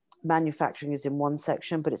 manufacturing is in one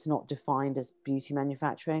section, but it's not defined as beauty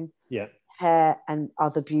manufacturing. Yeah. Hair and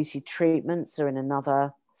other beauty treatments are in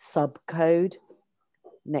another subcode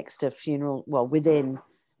next to funeral, well, within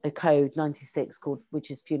a code 96 called,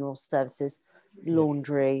 which is funeral services,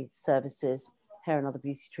 laundry services, hair and other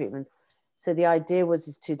beauty treatments. So the idea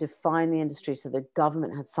is to define the industry so the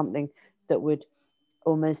government had something that would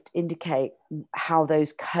almost indicate how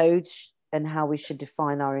those codes and how we should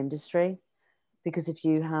define our industry. Because if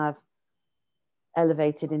you have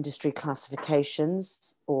elevated industry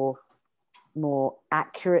classifications or more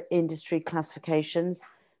accurate industry classifications,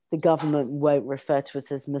 the government won't refer to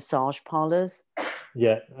us as massage parlors.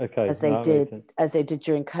 Yeah, okay. As they did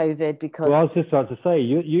during COVID, because well, I was just about to say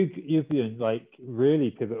you've been like really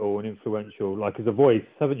pivotal and influential, like as a voice,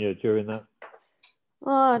 haven't you, during that?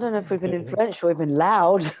 Oh, I don't know if we've been influential. We've been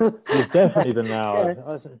loud. You've definitely been loud.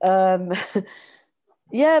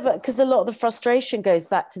 Yeah, but because a lot of the frustration goes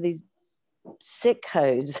back to these SIC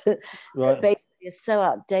codes right. that basically are so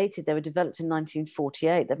outdated. They were developed in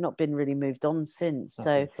 1948. They've not been really moved on since. That's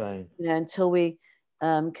so insane. You know, until we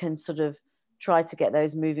can sort of try to get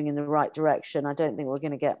those moving in the right direction, I don't think we're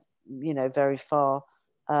going to get, you know, very far.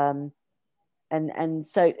 And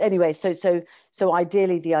so anyway, so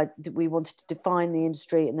ideally we wanted to define the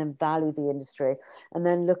industry and then value the industry and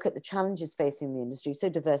then look at the challenges facing the industry. So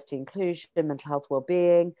diversity, inclusion, mental health,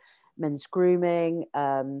 well-being, men's grooming,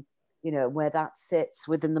 you know, where that sits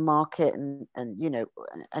within the market and you know,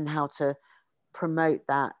 and how to promote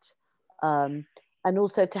that. And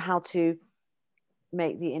also to how to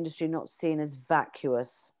make the industry not seen as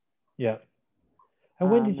vacuous. Yeah. And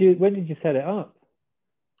when did you set it up?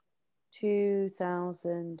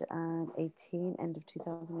 2018, end of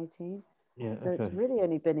 2018. Yeah. So It's really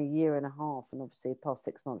only been a year and a half, and obviously the past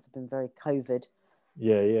 6 months have been very COVID.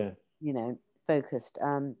 Yeah. You know, focused.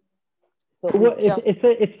 But But we what just,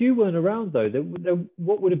 if you weren't around though?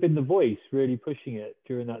 What would have been the voice really pushing it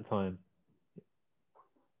during that time?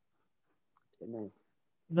 you know.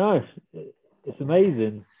 No, it's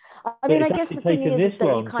amazing. I But mean, I it's guess actually the thing taken is this that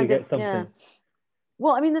you long to kind of, get yeah. something.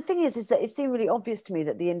 Well, I mean, the thing is that it seemed really obvious to me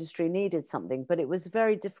that the industry needed something, but it was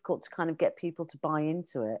very difficult to kind of get people to buy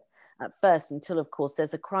into it at first until, of course,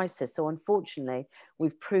 there's a crisis. So unfortunately,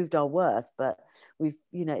 we've proved our worth, but we've,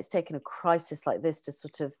 you know, it's taken a crisis like this to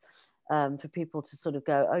sort of, for people to sort of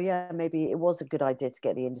go, oh yeah, maybe it was a good idea to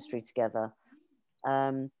get the industry together.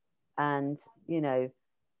 And, you know,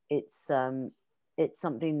 it's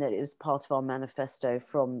something that it was part of our manifesto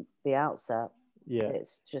from the outset. Yeah.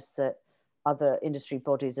 It's just that other industry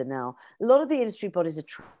bodies are now, a lot of the industry bodies are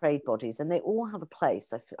trade bodies, and they all have a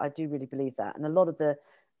place. I do really believe that. And a lot of the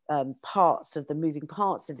parts of the moving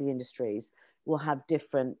parts of the industries will have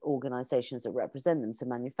different organizations that represent them. So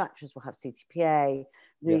manufacturers will have CTPA,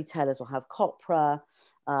 retailers will have COPRA,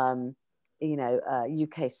 you know,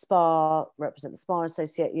 UK Spa represent the Spa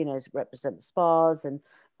Associate, you know, represent the spas, and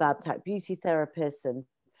Babtech beauty therapists, and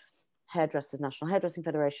hairdressers, National Hairdressing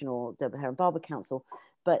Federation, or the Hair and Barber Council.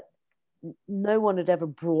 But no one had ever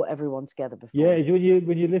brought everyone together before. Yeah,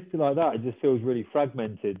 when you list it like that, it just feels really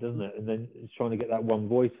fragmented, doesn't it? And then it's trying to get that one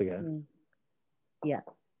voice again. Yeah.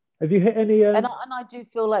 Have you hit any? And I do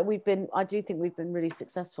feel like I do think we've been really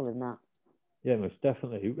successful in that. Yeah, most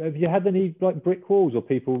definitely. Have you had any like brick walls or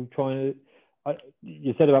people trying to?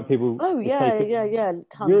 You said about people. Oh yeah, yeah,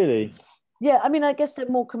 tons. Really? Yeah, I mean, I guess they're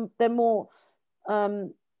more.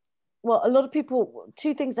 Well, a lot of people.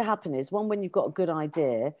 Two things that happen is one, when you've got a good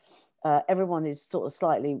idea, everyone is sort of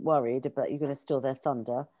slightly worried about you're going to steal their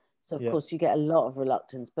thunder. So of course you get a lot of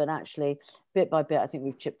reluctance, but actually bit by bit, I think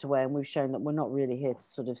we've chipped away, and we've shown that we're not really here to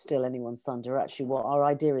sort of steal anyone's thunder. Actually, what our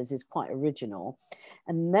idea is quite original.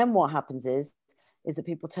 And then what happens is that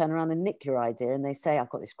people turn around and nick your idea, and they say,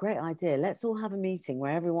 I've got this great idea. Let's all have a meeting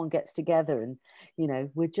where everyone gets together, and, you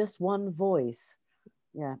know, we're just one voice.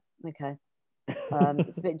 Yeah. Okay.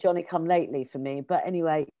 It's a bit Johnny come lately for me, but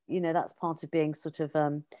anyway, you know, that's part of being sort of,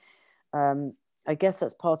 I guess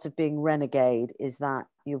that's part of being renegade, is that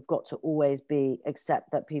you've got to always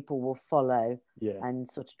accept that people will follow, and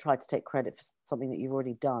sort of try to take credit for something that you've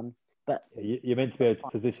already done. But you're meant to be able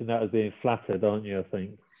to position that as being flattered, aren't you? I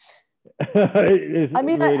think. I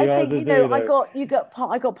mean, really I think, you know,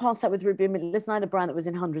 I got past that with Ruby and Middle. Listen, I had a brand that was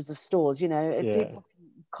in hundreds of stores. You know, if people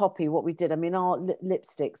copy what we did, I mean, our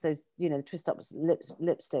lipsticks, those, you know, twist up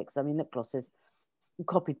lipsticks, I mean, lip glosses,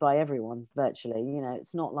 copied by everyone virtually. You know,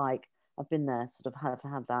 it's not like I've been there, sort of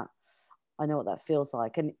have that. I know what that feels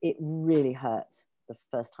like, and it really hurt the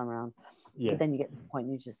first time around. But then you get to the point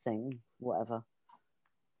and you just think, whatever.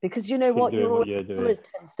 Because you know what, you're always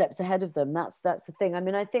 10 steps ahead of them. That's the thing. I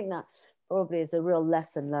mean, I think that probably is a real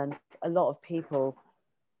lesson learned. A lot of people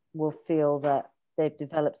will feel that they've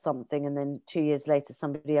developed something, and then 2 years later,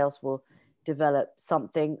 somebody else will develop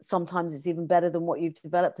something. Sometimes it's even better than what you've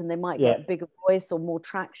developed, and they might get a bigger voice or more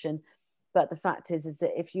traction. But the fact is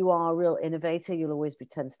that if you are a real innovator, you'll always be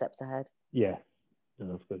 10 steps ahead. Yeah, and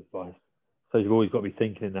that's good advice. So you've always got to be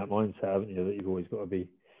thinking in that mindset, haven't you? That you've always got to be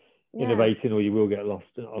innovating, or you will get lost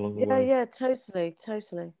along the way. Yeah, totally.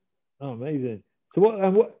 Oh, amazing. So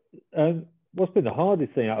what's been the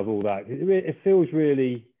hardest thing out of all that? It feels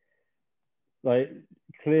really like,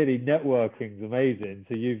 clearly networking's amazing.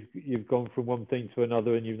 So you've gone from one thing to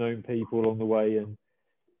another, and you've known people along the way, and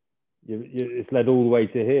it's led all the way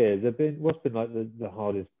to here. What's been like the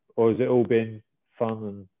hardest, or has it all been fun?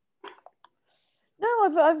 And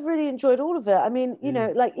no, I've really enjoyed all of it. I mean, you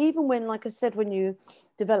know, like, even when, like I said, when you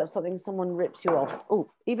develop something, someone rips you off.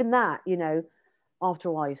 Oh, even that, you know, after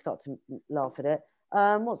a while you start to laugh at it.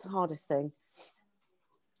 What's the hardest thing?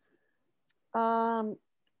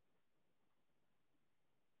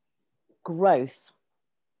 Growth.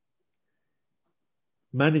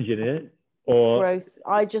 Managing it, or growth.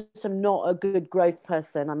 I just am not a good growth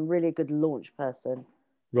person. I'm really a good launch person.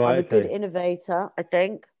 Right. I'm a good innovator, I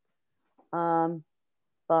think.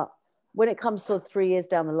 But when it comes to 3 years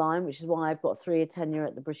down the line, which is why I've got a 3-year tenure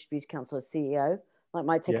at the British Beauty Council as CEO, I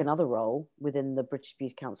might take another role within the British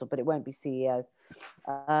Beauty Council, but it won't be CEO.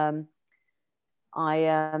 I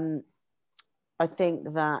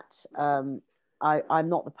think that I'm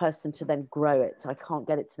not the person to then grow it. I can't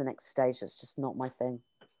get it to the next stage. That's just not my thing.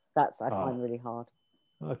 I find really hard.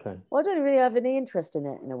 Okay. Well, I don't really have any interest in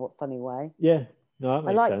it in a funny way. Yeah. No, that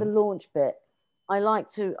makes I like sense. the launch bit. I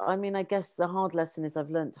mean, I guess the hard lesson is I've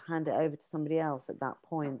learned to hand it over to somebody else at that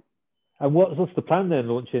point. And what's the plan then,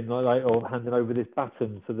 launching or handing over this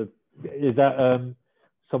baton is that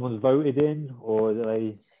someone's voted in, or are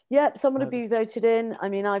they? Yeah, someone would be voted in. I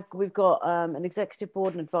mean, we've got an executive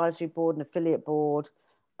board, an advisory board, an affiliate board,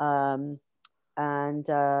 and I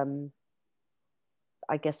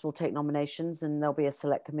guess we'll take nominations, and there'll be a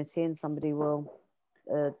select committee, and somebody will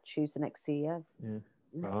choose the next CEO. Yeah.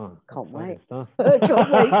 Oh, can't wait. Stuff.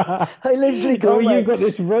 Can't wait. I literally can't wait. You've got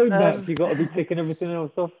this roadmap. You've got to be ticking everything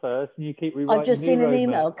else off first, and you keep rewriting. I've just seen an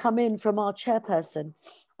email come in from our chairperson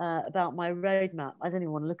about my roadmap. I don't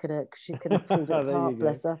even want to look at it because she's going to pull it apart,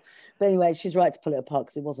 bless her. But anyway, she's right to pull it apart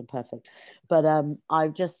because it wasn't perfect. But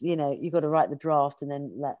I've just, you've got to write the draft and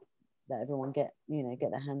then let everyone get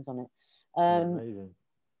their hands on it. Amazing.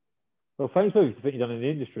 Well, thanks for everything you've done in the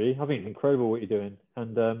industry. I think it's incredible what you're doing,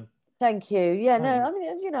 and. Thank you. Yeah, no, I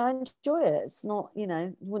mean, I enjoy it. It's not, you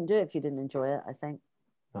wouldn't do it if you didn't enjoy it, I think.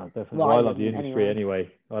 No, definitely. Well, I love the industry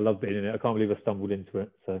anyway. I love being in it. I can't believe I stumbled into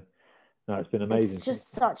it. So, no, it's been amazing. It's just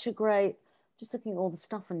such a great, just looking at all the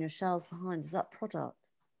stuff on your shelves behind. Is that product?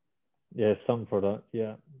 Yeah, some product,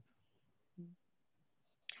 yeah.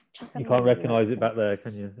 You can't recognise it back there,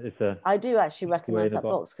 can you? I do actually recognise that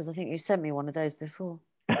box because I think you sent me one of those before.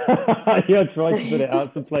 Yeah, I tried to put it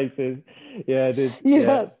out some places. Yeah, I did.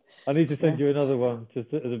 Yeah. I need to send you another one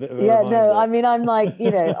just as a bit of a reminder. No, I mean, I'm like,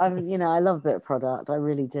 I love a bit of product. I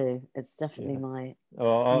really do. It's definitely my.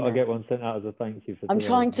 Oh, I'll get one sent out as a thank you for. I'm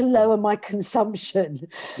trying to lower my consumption.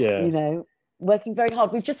 Yeah. Working very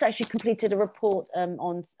hard. We've just actually completed a report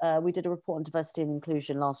we did a report on diversity and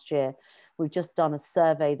inclusion last year. We've just done a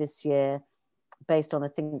survey this year based on a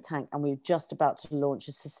think tank, and we're just about to launch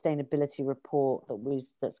a sustainability report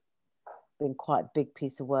that's been quite a big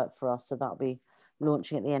piece of work for us. So that'll be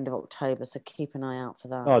launching at the end of October. So keep an eye out for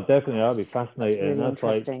that. Oh, definitely. That'll be fascinating. That's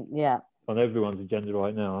really interesting. Yeah. On everyone's agenda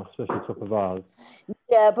right now, especially top of ours.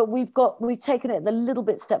 Yeah, but we've taken it a little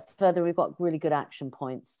bit step further. We've got really good action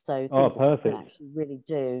points. So things that we can actually really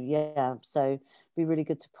do. Yeah. So it'd be really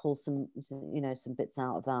good to pull some bits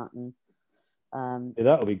out of that. And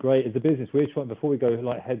that'll be great. As a business, we're trying, before we go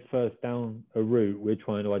head first down a route, we're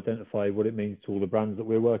trying to identify what it means to all the brands that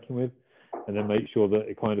we're working with, and then make sure that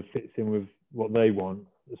it kind of fits in with what they want.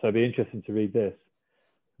 So it'd be interesting to read this.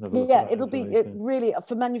 Yeah, it'll be really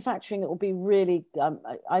for manufacturing. It will be really.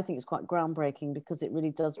 I think it's quite groundbreaking because it really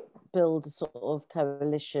does build a sort of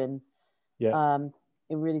coalition. Yeah.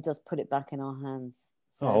 It really does put it back in our hands.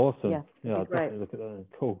 So, awesome. Yeah, I'll definitely look at that.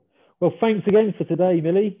 Cool. Well, thanks again for today,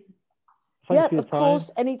 Millie. Yeah, of course,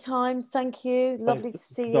 anytime. Thank you. Lovely to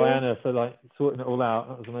see you. Diana, for sorting it all out.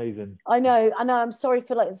 That was amazing. I know. I'm sorry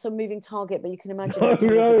for some moving target, but you can imagine it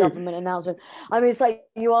was a government announcement. I mean, it's like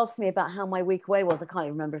you asked me about how my week away was. I can't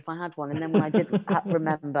even remember if I had one. And then when I did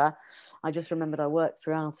remember, I just remembered I worked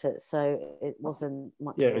throughout it. So it wasn't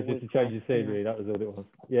much. Yeah, it was just a change of scenery. That was all it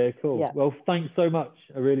was. Yeah, cool. Yeah. Well, thanks so much.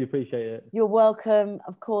 I really appreciate it. You're welcome.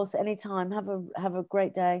 Of course, anytime. Have a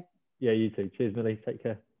great day. Yeah, you too. Cheers, Millie. Take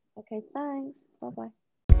care. Okay, thanks. Bye-bye.